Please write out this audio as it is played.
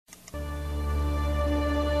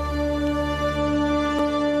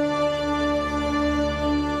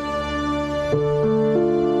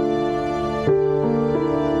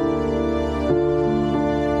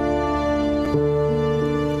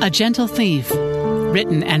Gentle Thief,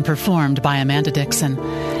 written and performed by Amanda Dixon,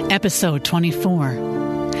 Episode 24.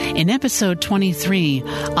 In Episode 23,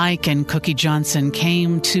 Ike and Cookie Johnson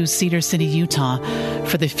came to Cedar City, Utah,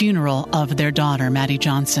 for the funeral of their daughter, Maddie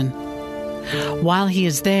Johnson. While he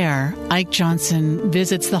is there, Ike Johnson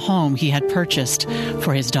visits the home he had purchased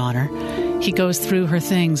for his daughter. He goes through her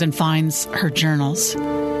things and finds her journals.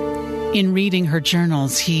 In reading her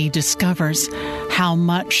journals, he discovers how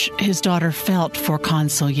much his daughter felt for Con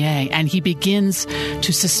Solier, and he begins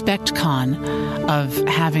to suspect Con of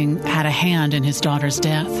having had a hand in his daughter's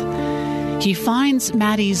death. He finds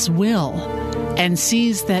Maddie's will and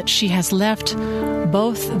sees that she has left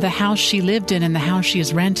both the house she lived in and the house she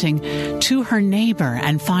is renting to her neighbor,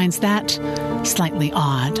 and finds that slightly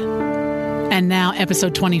odd. And now,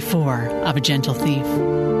 Episode 24 of A Gentle Thief.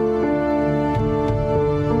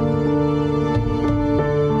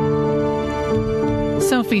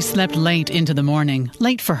 Sophie slept late into the morning.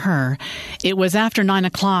 Late for her. It was after 9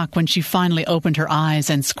 o'clock when she finally opened her eyes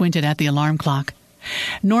and squinted at the alarm clock.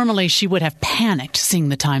 Normally, she would have panicked seeing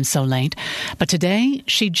the time so late, but today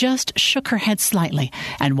she just shook her head slightly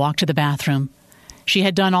and walked to the bathroom. She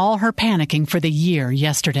had done all her panicking for the year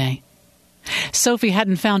yesterday. Sophie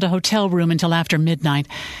hadn't found a hotel room until after midnight.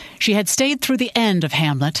 She had stayed through the end of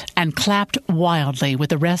Hamlet and clapped wildly with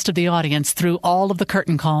the rest of the audience through all of the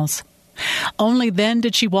curtain calls. Only then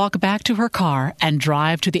did she walk back to her car and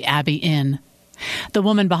drive to the Abbey Inn. The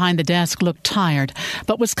woman behind the desk looked tired,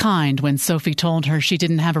 but was kind when Sophie told her she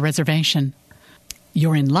didn't have a reservation.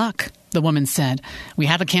 "You're in luck," the woman said. "We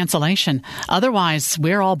have a cancellation. Otherwise,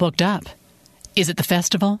 we're all booked up." "Is it the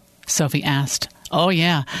festival?" Sophie asked. "Oh,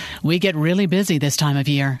 yeah. We get really busy this time of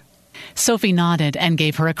year." Sophie nodded and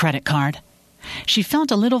gave her a credit card. She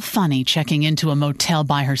felt a little funny checking into a motel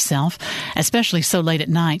by herself, especially so late at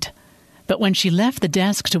night. But when she left the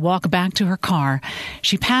desk to walk back to her car,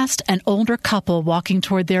 she passed an older couple walking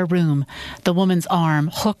toward their room, the woman's arm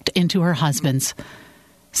hooked into her husband's.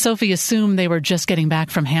 Sophie assumed they were just getting back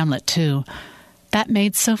from Hamlet, too. That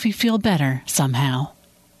made Sophie feel better, somehow.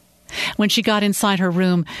 When she got inside her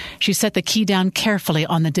room, she set the key down carefully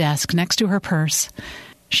on the desk next to her purse.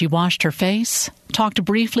 She washed her face, talked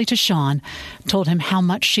briefly to Sean, told him how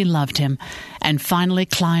much she loved him, and finally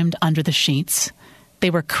climbed under the sheets. They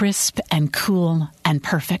were crisp and cool and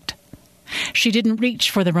perfect. She didn't reach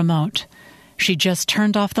for the remote. She just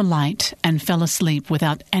turned off the light and fell asleep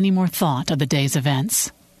without any more thought of the day's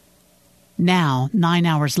events. Now, 9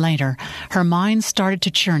 hours later, her mind started to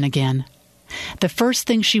churn again. The first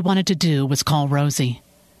thing she wanted to do was call Rosie.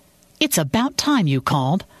 "It's about time you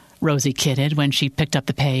called," Rosie kidded when she picked up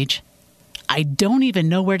the page. "I don't even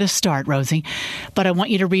know where to start, Rosie, but I want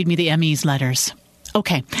you to read me the ME's letters."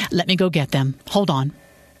 "Okay, let me go get them. Hold on."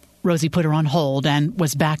 Rosie put her on hold and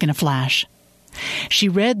was back in a flash. She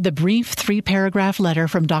read the brief 3-paragraph letter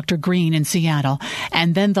from Dr. Green in Seattle,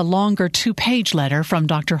 and then the longer 2-page letter from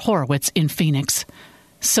Dr. Horowitz in Phoenix.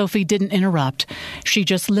 Sophie didn't interrupt. She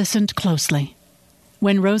just listened closely.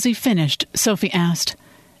 When Rosie finished, Sophie asked,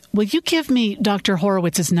 "Will you give me Dr.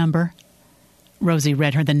 Horowitz's number?" Rosie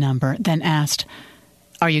read her the number, then asked,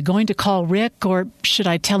 "Are you going to call Rick, or should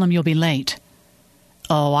I tell him you'll be late?"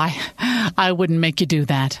 "Oh, I wouldn't make you do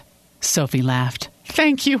that." Sophie laughed.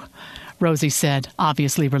 "Thank you," Rosie said,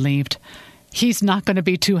 obviously relieved. "He's not going to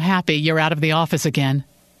be too happy you're out of the office again."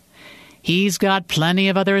 "He's got plenty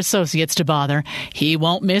of other associates to bother. He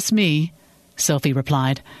won't miss me," Sophie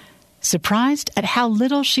replied, surprised at how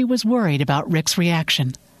little she was worried about Rick's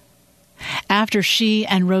reaction. After she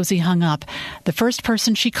and Rosie hung up, the first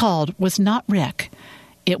person she called was not Rick.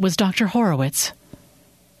 It was Dr. Horowitz.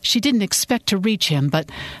 She didn't expect to reach him, but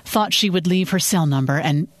thought she would leave her cell number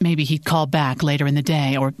and maybe he'd call back later in the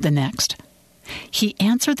day or the next. He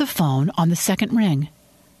answered the phone on the second ring.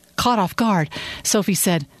 Caught off guard, Sophie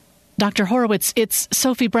said, "Dr. Horowitz, it's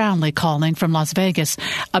Sophie Brownlee calling from Las Vegas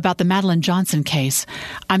about the Madeline Johnson case.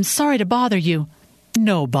 I'm sorry to bother you."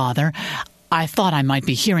 "No bother. I thought I might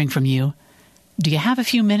be hearing from you." "Do you have a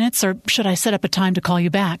few minutes, or should I set up a time to call you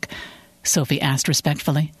back?" Sophie asked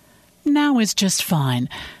respectfully. "Now is just fine.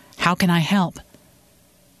 How can I help?"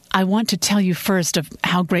 "I want to tell you first of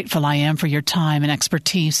how grateful I am for your time and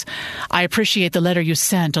expertise. I appreciate the letter you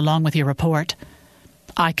sent along with your report.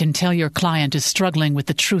 I can tell your client is struggling with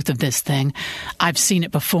the truth of this thing. I've seen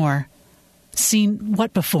it before." "Seen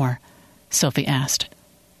what before?" Sophie asked.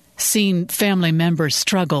 "Seen family members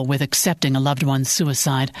struggle with accepting a loved one's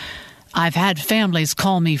suicide. I've had families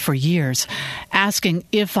call me for years, asking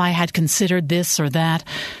if I had considered this or that,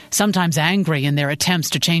 sometimes angry in their attempts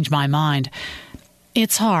to change my mind.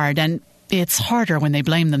 It's hard, and it's harder when they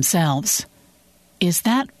blame themselves." Is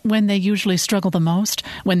that when they usually struggle the most?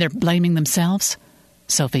 When they're blaming themselves?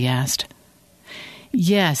 Sophie asked.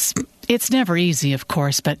 Yes, it's never easy, of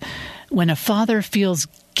course, but when a father feels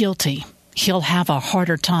guilty, he'll have a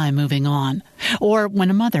harder time moving on. Or when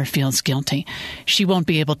a mother feels guilty, she won't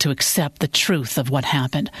be able to accept the truth of what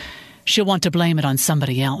happened. She'll want to blame it on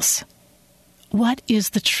somebody else. What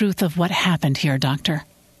is the truth of what happened here, Doctor?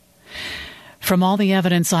 From all the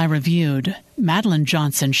evidence I reviewed, Madeline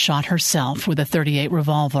Johnson shot herself with a .38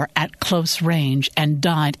 revolver at close range and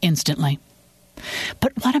died instantly.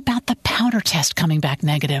 But what about the powder test coming back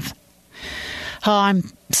negative? Oh, I'm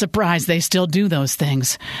surprised they still do those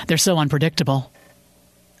things. They're so unpredictable.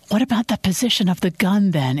 What about the position of the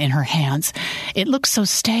gun, then, in her hands? It looks so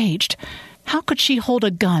staged. How could she hold a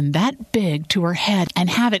gun that big to her head and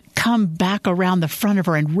have it come back around the front of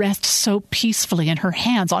her and rest so peacefully in her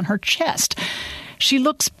hands on her chest? She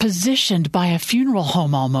looks positioned by a funeral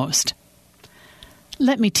home almost.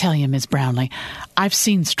 Let me tell you, Miss Brownlee, I've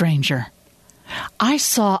seen stranger. I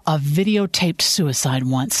saw a videotaped suicide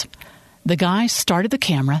once. The guy started the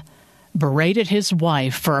camera, berated his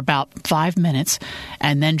wife for about 5 minutes,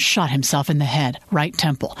 and then shot himself in the head, right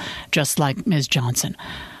temple, just like Ms. Johnson.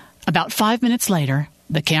 About 5 minutes later,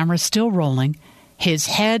 the camera's still rolling. His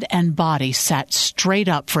head and body sat straight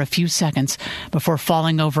up for a few seconds before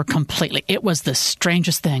falling over completely. It was the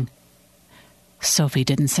strangest thing. Sophie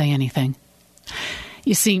didn't say anything.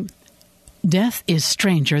 You see, death is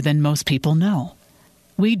stranger than most people know.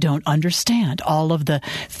 We don't understand all of the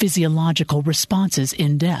physiological responses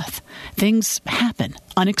in death. Things happen,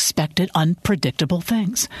 unexpected, unpredictable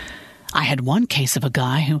things. I had one case of a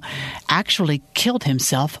guy who actually killed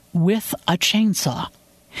himself with a chainsaw.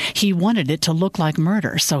 He wanted it to look like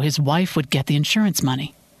murder so his wife would get the insurance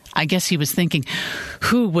money. I guess he was thinking,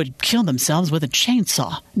 who would kill themselves with a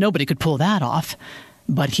chainsaw? Nobody could pull that off.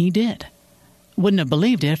 But he did. Wouldn't have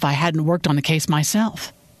believed it if I hadn't worked on the case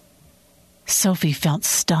myself. Sophie felt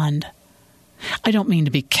stunned. I don't mean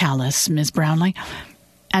to be callous, Miss Brownlee.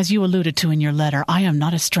 As you alluded to in your letter, I am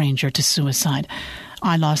not a stranger to suicide.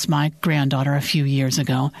 I lost my granddaughter a few years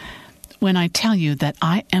ago. When I tell you that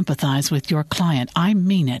I empathize with your client, I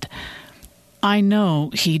mean it. I know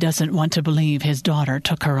he doesn't want to believe his daughter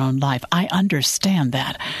took her own life. I understand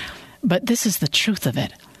that. But this is the truth of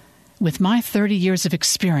it. With my 30 years of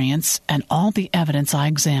experience and all the evidence I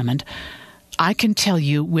examined, I can tell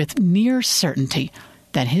you with near certainty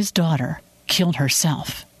that his daughter killed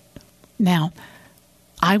herself. Now,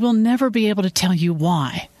 I will never be able to tell you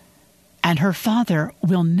why, and her father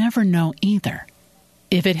will never know either.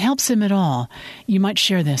 If it helps him at all, you might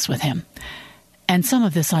share this with him. And some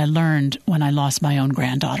of this I learned when I lost my own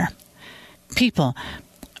granddaughter. People,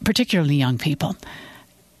 particularly young people,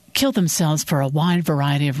 kill themselves for a wide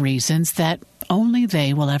variety of reasons that only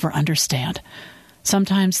they will ever understand.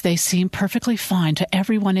 Sometimes they seem perfectly fine to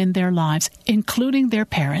everyone in their lives, including their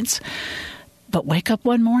parents, but wake up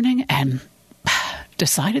one morning and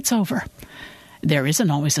decide it's over. There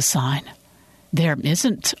isn't always a sign. There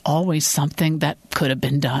isn't always something that could have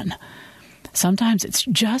been done. Sometimes it's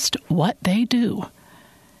just what they do.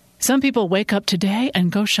 Some people wake up today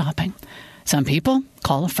and go shopping. Some people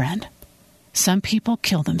call a friend. Some people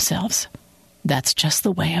kill themselves. That's just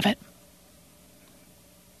the way of it.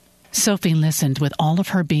 Sophie listened with all of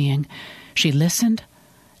her being. She listened,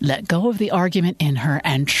 let go of the argument in her,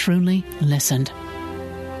 and truly listened.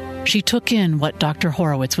 She took in what Dr.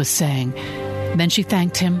 Horowitz was saying. Then she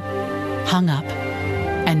thanked him, hung up,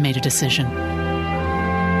 and made a decision.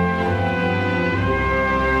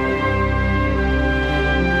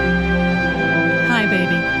 "Hi,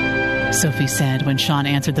 baby," Sophie said when Sean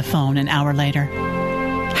answered the phone an hour later.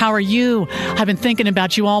 "How are you? I've been thinking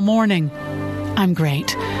about you all morning." "I'm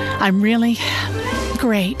great. I'm really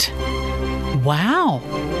great." "Wow.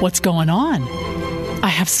 What's going on?" "I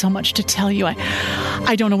have so much to tell you.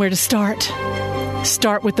 I don't know where to start."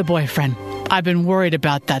 "Start with the boyfriend. I've been worried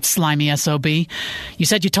about that slimy SOB. You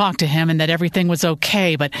said you talked to him and that everything was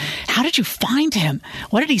okay, but how did you find him?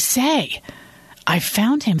 What did he say?" "I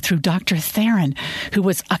found him through Dr. Theron, who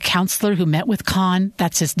was a counselor who met with Con,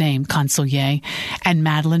 that's his name, Consolier, and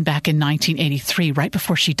Madeline back in 1983, right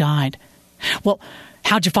before she died." "Well,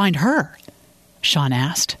 how'd you find her?" Sean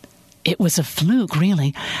asked. "It was a fluke,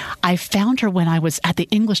 really. I found her when I was at the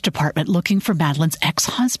English department looking for Madeline's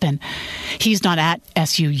ex-husband. He's not at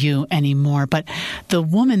SUU anymore, but the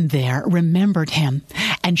woman there remembered him,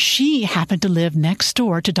 and she happened to live next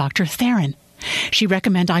door to Dr. Theron. She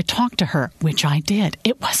recommended I talk to her, which I did.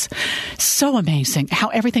 It was so amazing how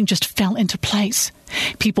everything just fell into place.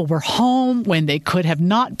 People were home when they could have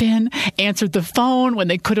not been, answered the phone when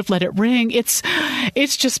they could have let it ring. It's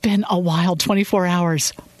just been a wild 24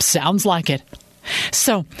 hours. Sounds like it.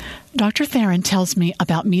 So, Dr. Theron tells me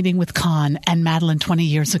about meeting with Con and Madeline 20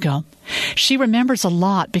 years ago. She remembers a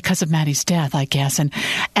lot because of Maddie's death, I guess,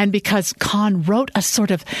 and because Con wrote a sort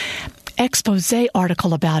of expose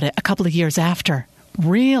article about it a couple of years after.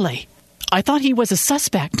 Really? I thought he was a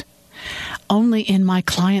suspect. Only in my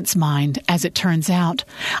client's mind, as it turns out,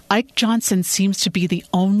 Ike Johnson seems to be the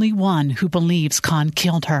only one who believes Con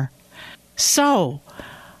killed her. So,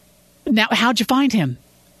 now how'd you find him?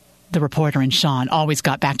 The reporter and Sean always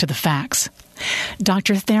got back to the facts.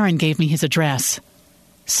 Dr. Theron gave me his address.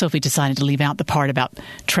 Sophie decided to leave out the part about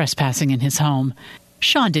trespassing in his home.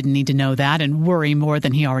 Sean didn't need to know that and worry more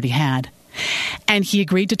than he already had. And he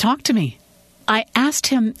agreed to talk to me. I asked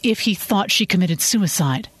him if he thought she committed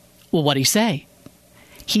suicide. Well, what'd he say?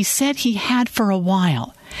 He said he had for a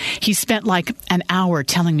while. He spent like an hour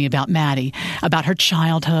telling me about Maddie, about her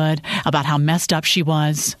childhood, about how messed up she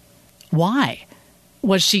was. Why?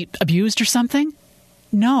 Was she abused or something?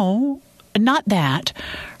 No, not that.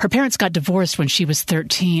 Her parents got divorced when she was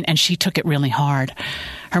 13, and she took it really hard.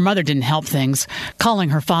 Her mother didn't help things, calling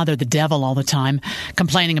her father the devil all the time,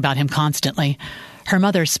 complaining about him constantly. Her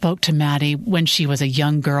mother spoke to Maddie when she was a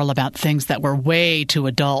young girl about things that were way too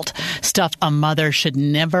adult, stuff a mother should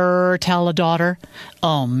never tell a daughter.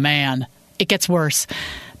 Oh, man, it gets worse.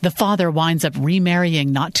 The father winds up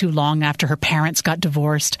remarrying not too long after her parents got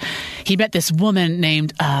divorced. He met this woman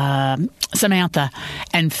named Samantha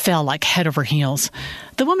and fell like head over heels.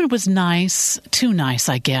 The woman was nice, too nice,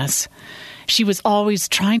 I guess. She was always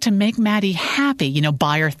trying to make Maddie happy,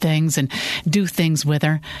 buy her things and do things with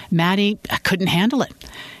her. Maddie couldn't handle it.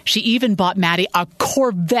 She even bought Maddie a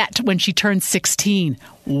Corvette when she turned 16.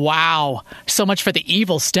 Wow. So much for the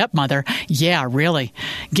evil stepmother. Yeah, really.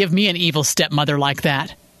 Give me an evil stepmother like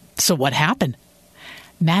that. So what happened?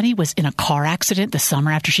 Maddie was in a car accident the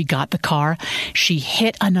summer after she got the car. She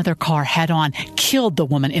hit another car head on, killed the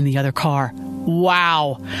woman in the other car.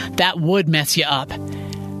 Wow, that would mess you up.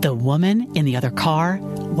 The woman in the other car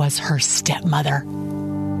was her stepmother.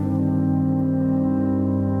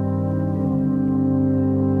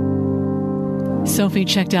 Sophie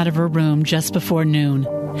checked out of her room just before noon.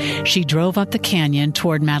 She drove up the canyon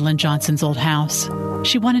toward Madeline Johnson's old house.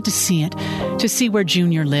 She wanted to see it, to see where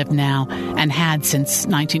Junior lived now and had since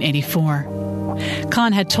 1984.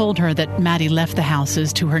 Con had told her that Maddie left the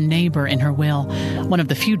houses to her neighbor in her will, one of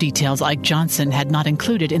the few details Ike Johnson had not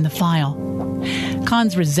included in the file.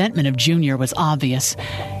 Con's resentment of Junior was obvious.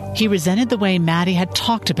 He resented the way Maddie had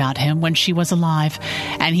talked about him when she was alive,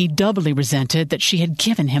 and he doubly resented that she had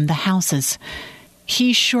given him the houses.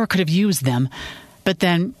 He sure could have used them, but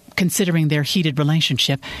then, considering their heated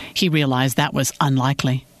relationship, he realized that was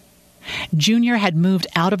unlikely. Junior had moved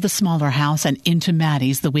out of the smaller house and into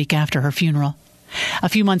Maddie's the week after her funeral. A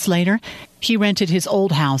few months later, he rented his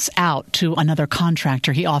old house out to another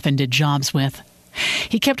contractor he often did jobs with.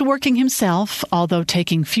 He kept working himself, although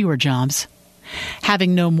taking fewer jobs.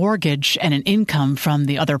 Having no mortgage and an income from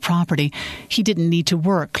the other property, he didn't need to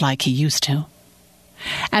work like he used to.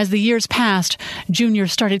 As the years passed, Junior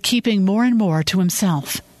started keeping more and more to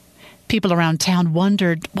himself. People around town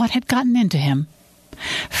wondered what had gotten into him.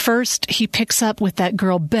 First, he picks up with that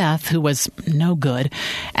girl Beth, who was no good,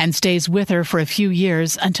 and stays with her for a few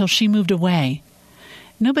years until she moved away.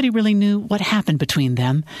 Nobody really knew what happened between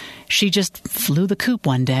them. She just flew the coop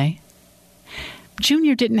one day.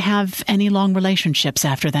 Junior didn't have any long relationships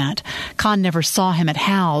after that. Con never saw him at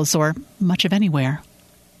Hal's or much of anywhere.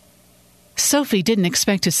 Sophie didn't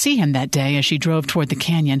expect to see him that day as she drove toward the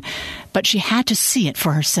canyon, but she had to see it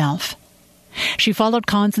for herself. She followed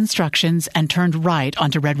Con's instructions and turned right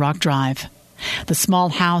onto Red Rock Drive. The small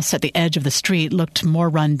house at the edge of the street looked more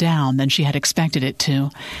run down than she had expected it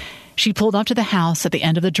to. She pulled up to the house at the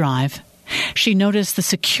end of the drive. She noticed the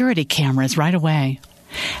security cameras right away.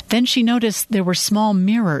 Then she noticed there were small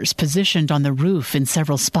mirrors positioned on the roof in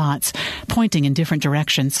several spots, pointing in different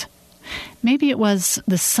directions. Maybe it was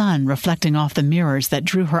the sun reflecting off the mirrors that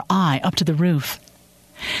drew her eye up to the roof.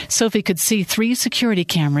 Sophie could see 3 security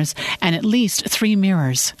cameras and at least 3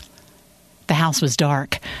 mirrors. The house was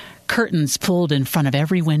dark, curtains pulled in front of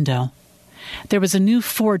every window. There was a new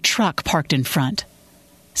Ford truck parked in front.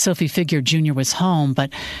 Sophie figured Junior was home,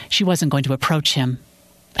 but she wasn't going to approach him,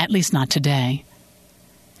 at least not today.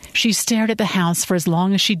 She stared at the house for as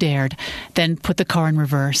long as she dared, then put the car in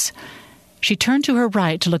reverse. She turned to her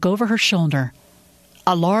right to look over her shoulder.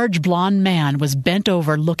 A large blond man was bent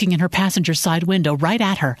over looking in her passenger side window right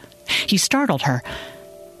at her. He startled her.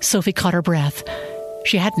 Sophie caught her breath.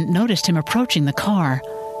 She hadn't noticed him approaching the car.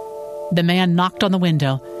 The man knocked on the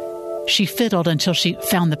window. She fiddled until she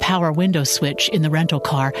found the power window switch in the rental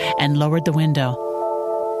car and lowered the window.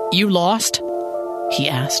 "You lost?" he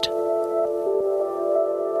asked.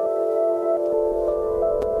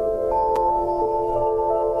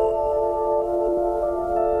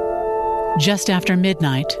 Just after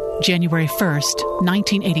midnight, January 1st,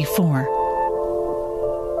 1984.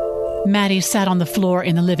 Maddie sat on the floor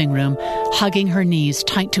in the living room, hugging her knees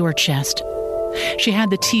tight to her chest. She had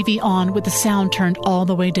the TV on with the sound turned all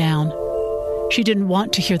the way down. She didn't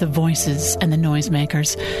want to hear the voices and the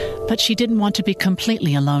noisemakers, but she didn't want to be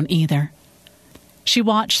completely alone either. She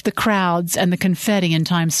watched the crowds and the confetti in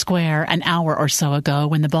Times Square an hour or so ago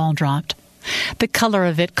when the ball dropped. The color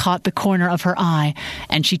of it caught the corner of her eye,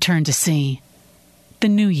 and she turned to see. The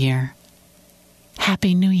New Year.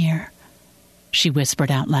 "Happy New Year," she whispered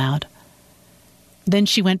out loud. Then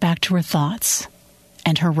she went back to her thoughts,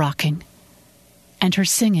 and her rocking, and her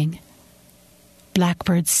singing.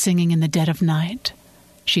 "Blackbirds singing in the dead of night,"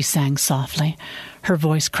 she sang softly, her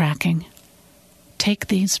voice cracking. "Take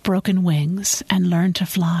these broken wings and learn to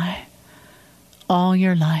fly. All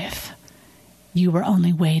your life, you were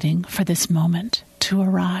only waiting for this moment to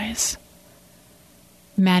arise."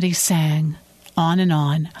 Maddie sang on and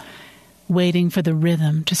on, waiting for the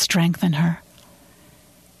rhythm to strengthen her.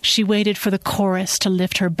 She waited for the chorus to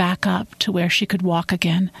lift her back up to where she could walk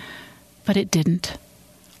again, but it didn't.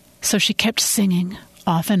 So she kept singing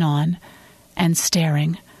off and on and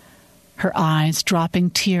staring, her eyes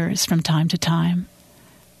dropping tears from time to time.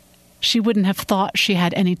 She wouldn't have thought she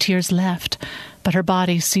had any tears left, but her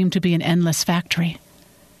body seemed to be an endless factory.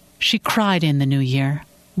 She cried in the New Year,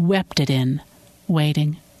 wept it in,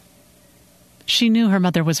 waiting. She knew her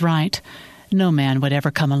mother was right. No man would ever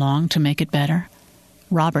come along to make it better.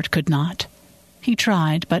 Robert could not. He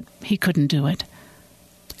tried, but he couldn't do it.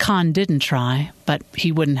 Con didn't try, but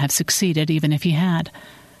he wouldn't have succeeded even if he had.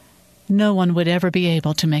 No one would ever be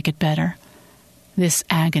able to make it better. This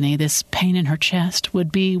agony, this pain in her chest,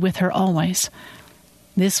 would be with her always.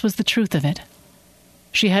 This was the truth of it.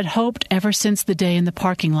 She had hoped ever since the day in the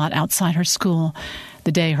parking lot outside her school,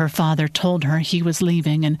 the day her father told her he was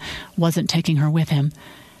leaving and wasn't taking her with him,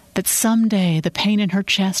 that someday the pain in her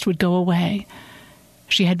chest would go away.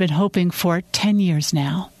 She had been hoping for 10 years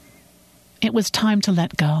now. It was time to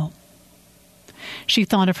let go. She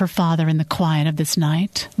thought of her father in the quiet of this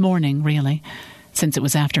night, morning really, since it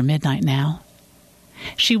was after midnight now.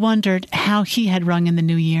 She wondered how he had rung in the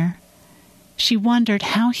New Year. She wondered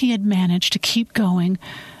how he had managed to keep going,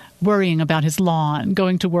 worrying about his lawn,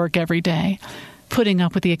 going to work every day, putting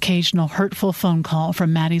up with the occasional hurtful phone call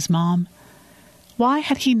from Maddie's mom. Why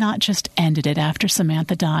had he not just ended it after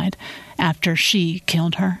Samantha died, after she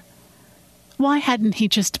killed her? Why hadn't he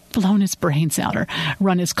just blown his brains out or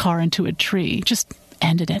run his car into a tree, just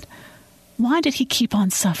ended it? Why did he keep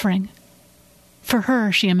on suffering? For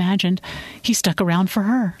her, she imagined, he stuck around for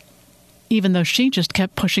her. Even though she just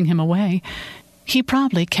kept pushing him away, he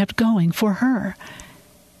probably kept going for her.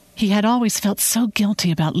 He had always felt so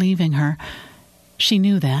guilty about leaving her. She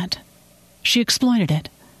knew that. She exploited it.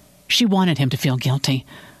 She wanted him to feel guilty.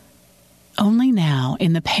 Only now,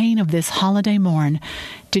 in the pain of this holiday morn,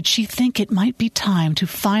 did she think it might be time to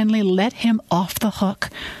finally let him off the hook.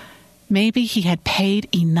 Maybe he had paid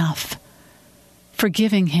enough.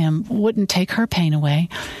 Forgiving him wouldn't take her pain away,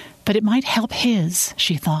 but it might help his,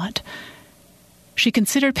 she thought. She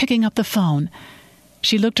considered picking up the phone.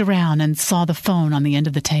 She looked around and saw the phone on the end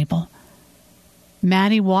of the table.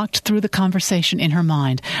 Maddie walked through the conversation in her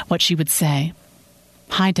mind, what she would say.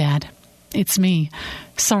 "Hi, Dad. It's me.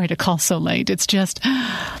 Sorry to call so late. It's just,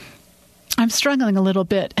 I'm struggling a little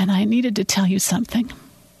bit, and I needed to tell you something.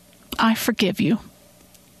 I forgive you.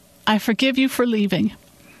 I forgive you for leaving,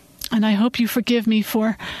 and I hope you forgive me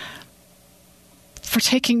for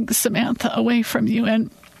taking Samantha away from you and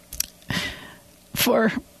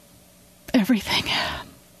for everything."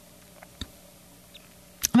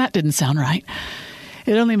 That didn't sound right.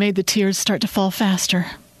 It only made the tears start to fall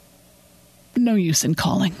faster. No use in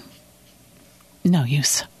calling. No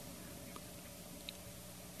use.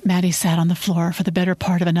 Maddie sat on the floor for the better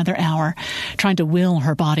part of another hour, trying to will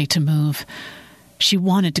her body to move. She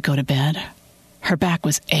wanted to go to bed. Her back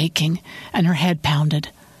was aching, and her head pounded.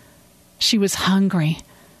 She was hungry,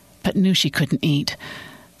 but knew she couldn't eat.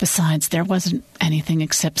 Besides, there wasn't anything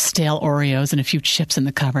except stale Oreos and a few chips in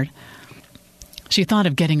the cupboard. She thought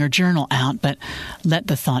of getting her journal out, but let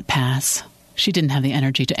the thought pass. She didn't have the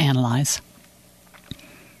energy to analyze.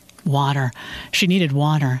 Water. She needed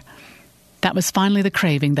water. That was finally the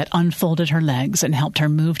craving that unfolded her legs and helped her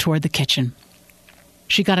move toward the kitchen.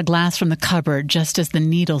 She got a glass from the cupboard just as the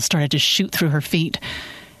needle started to shoot through her feet.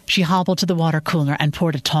 She hobbled to the water cooler and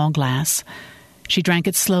poured a tall glass. She drank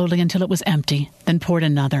it slowly until it was empty, then poured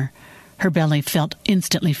another. Her belly felt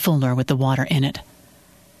instantly fuller with the water in it.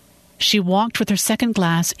 She walked with her second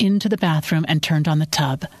glass into the bathroom and turned on the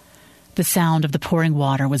tub. The sound of the pouring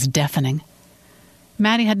water was deafening.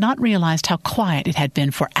 Maddie had not realized how quiet it had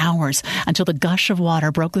been for hours until the gush of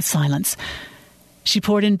water broke the silence. She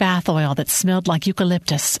poured in bath oil that smelled like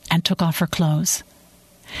eucalyptus and took off her clothes.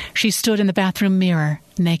 She stood in the bathroom mirror,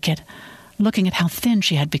 naked, looking at how thin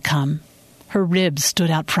she had become. Her ribs stood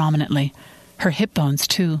out prominently, her hip bones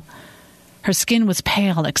too. Her skin was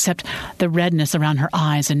pale except the redness around her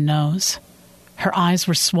eyes and nose. Her eyes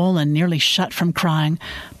were swollen, nearly shut from crying,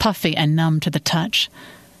 puffy and numb to the touch.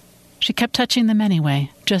 She kept touching them anyway,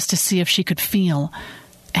 just to see if she could feel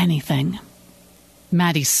anything.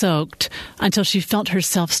 Maddie soaked until she felt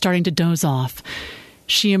herself starting to doze off.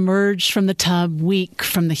 She emerged from the tub, weak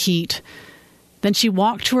from the heat. Then she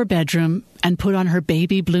walked to her bedroom and put on her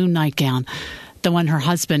baby blue nightgown, the one her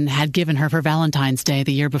husband had given her for Valentine's Day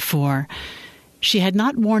the year before. She had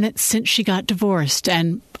not worn it since she got divorced,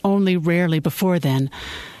 and only rarely before then.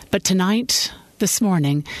 But tonight, this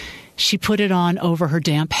morning, she put it on over her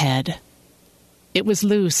damp head. It was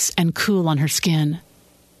loose and cool on her skin.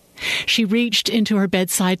 She reached into her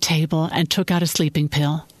bedside table and took out a sleeping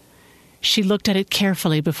pill. She looked at it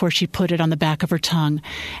carefully before she put it on the back of her tongue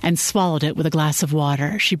and swallowed it with a glass of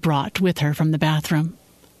water she brought with her from the bathroom.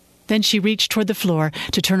 Then she reached toward the floor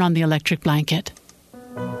to turn on the electric blanket.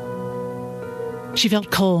 She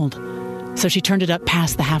felt cold, so she turned it up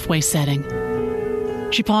past the halfway setting.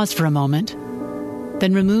 She paused for a moment,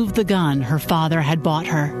 then removed the gun her father had bought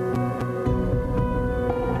her.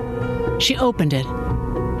 She opened it,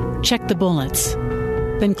 checked the bullets,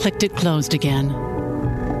 then clicked it closed again.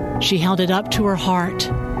 She held it up to her heart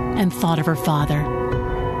and thought of her father.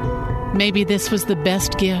 Maybe this was the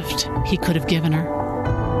best gift he could have given her.